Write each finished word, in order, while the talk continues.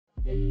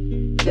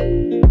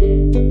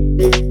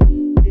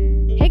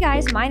Hey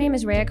guys, my name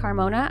is Raya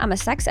Carmona. I'm a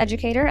sex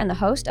educator and the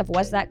host of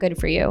Was That Good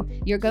For You,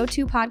 your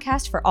go-to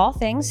podcast for all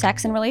things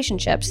sex and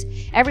relationships.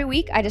 Every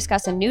week, I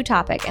discuss a new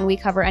topic, and we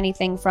cover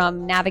anything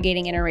from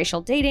navigating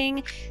interracial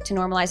dating, to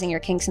normalizing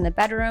your kinks in the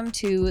bedroom,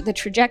 to the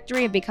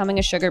trajectory of becoming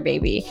a sugar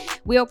baby.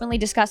 We openly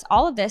discuss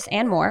all of this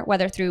and more,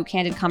 whether through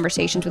candid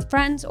conversations with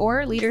friends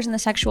or leaders in the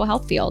sexual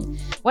health field.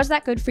 Was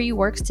That Good For You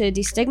works to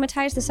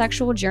destigmatize the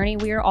sexual journey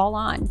we are all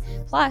on.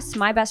 Plus,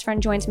 my best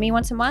friend joins me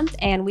once a month,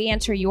 and we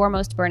answer your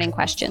most burning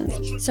questions.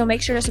 So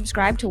make sure to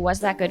subscribe to Was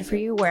That Good For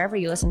You wherever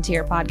you listen to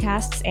your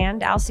podcasts,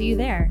 and I'll see you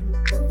there.